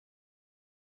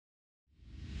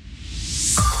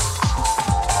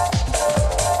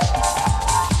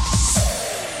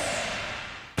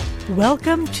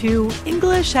Welcome to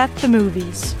English at the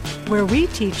Movies, where we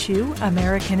teach you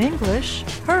American English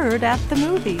heard at the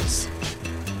movies.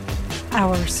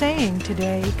 Our saying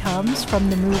today comes from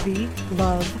the movie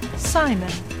Love,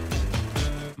 Simon.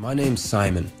 My name's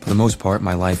Simon. For the most part,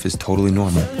 my life is totally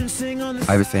normal.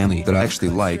 I have a family that I actually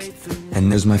like, and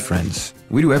there's my friends.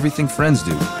 We do everything friends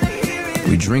do.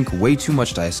 We drink way too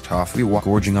much iced coffee while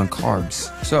gorging on carbs.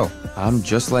 So, I'm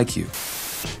just like you.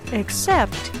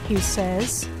 Except, he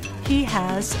says, he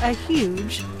has a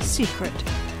huge secret.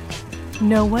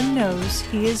 No one knows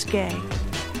he is gay.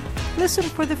 Listen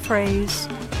for the phrase,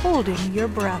 holding your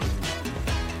breath.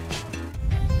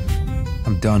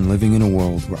 I'm done living in a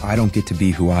world where I don't get to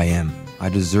be who I am. I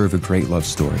deserve a great love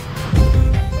story.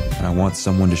 And I want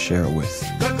someone to share it with.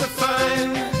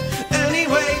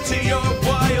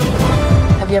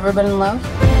 Have you ever been in love?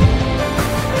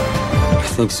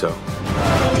 I think so.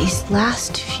 These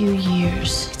last few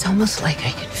years, it's almost like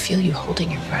I can feel you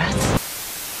holding your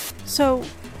breath. So,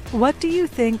 what do you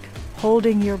think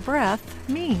holding your breath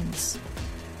means?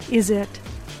 Is it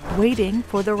waiting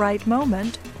for the right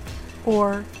moment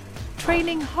or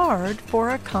training hard for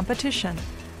a competition?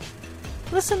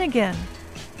 Listen again.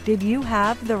 Did you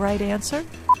have the right answer?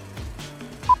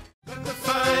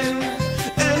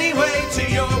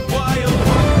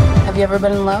 Have you ever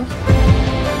been in love?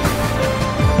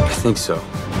 I think so.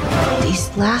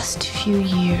 These last few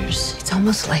years, it's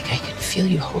almost like I can feel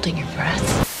you holding your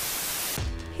breath.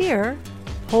 Here,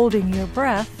 holding your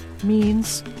breath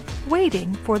means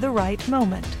waiting for the right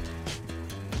moment.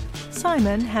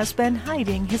 Simon has been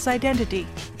hiding his identity,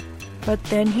 but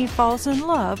then he falls in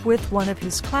love with one of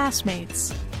his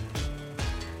classmates.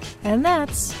 And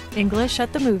that's English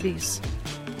at the Movies.